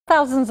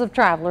Thousands of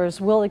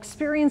travelers will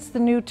experience the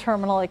new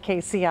terminal at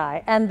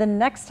KCI, and the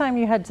next time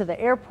you head to the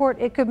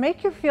airport, it could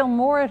make you feel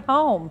more at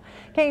home.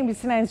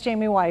 KMBC 9's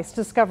Jamie Weiss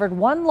discovered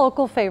one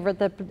local favorite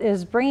that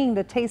is bringing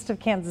the taste of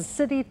Kansas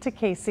City to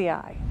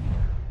KCI.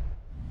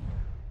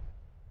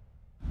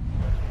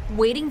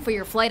 Waiting for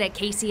your flight at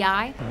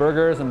KCI?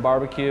 Burgers and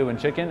barbecue and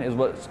chicken is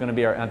what's going to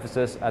be our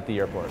emphasis at the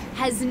airport.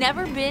 Has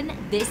never been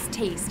this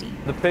tasty.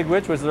 The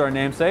Pigwich, which is our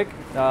namesake,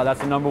 that's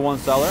the #1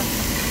 seller.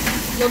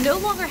 You'll no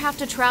longer have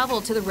to travel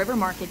to the river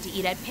market to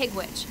eat at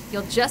Pigwich.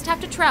 You'll just have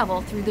to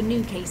travel through the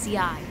new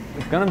KCI.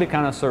 It's going to be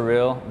kind of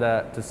surreal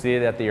to see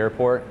it at the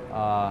airport.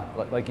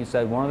 Like you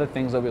said, one of the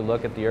things that we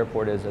look at the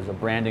airport is as a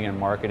branding and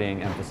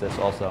marketing emphasis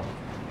also.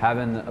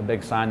 Having a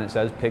big sign that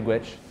says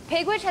Pigwich.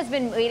 Pigwich has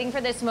been waiting for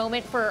this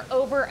moment for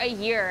over a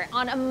year.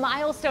 On a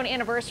milestone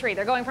anniversary,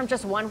 they're going from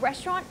just one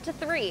restaurant to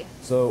 3.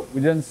 So we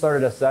then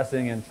started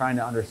assessing and trying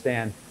to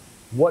understand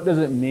what does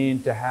it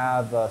mean to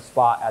have a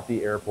spot at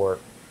the airport,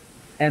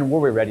 and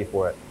were we ready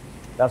for it?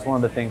 That's one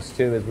of the things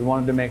too, is we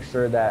wanted to make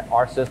sure that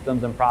our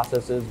systems and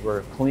processes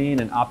were clean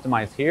and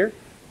optimized here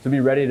to be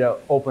ready to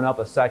open up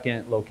a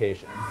second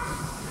location.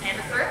 And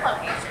a third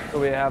location. So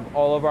we have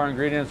all of our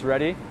ingredients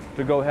ready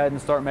to go ahead and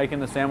start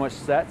making the sandwich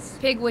sets.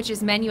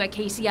 Pigwich's menu at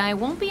KCI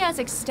won't be as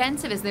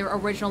extensive as their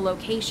original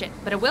location,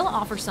 but it will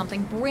offer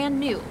something brand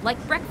new, like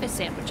breakfast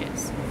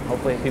sandwiches.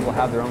 Hopefully people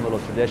have their own little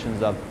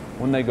traditions of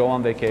when they go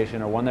on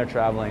vacation or when they're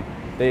traveling,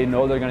 they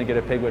know they're going to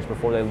get a Pigwich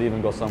before they leave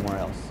and go somewhere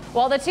else.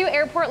 While the 2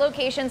 airport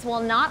locations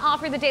will not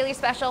offer the daily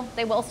special,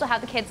 they will still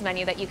have the kids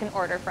menu that you can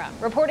order from.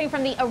 Reporting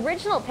from the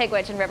original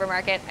Pigwich and River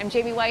Market, I'm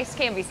Jamie Weiss,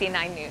 KMBC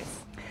 9 News.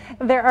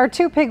 There are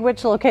 2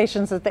 Pigwich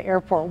locations at the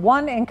airport,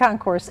 one in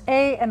Concourse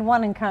A and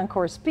one in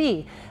Concourse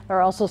B. There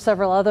are also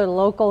several other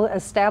local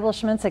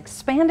establishments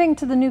expanding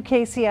to the new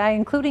KCI,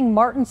 including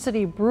Martin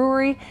City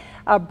Brewing,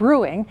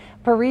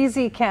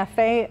 Parisi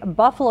Cafe,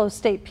 Buffalo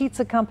State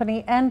Pizza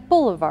Company, and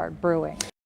Boulevard Brewing.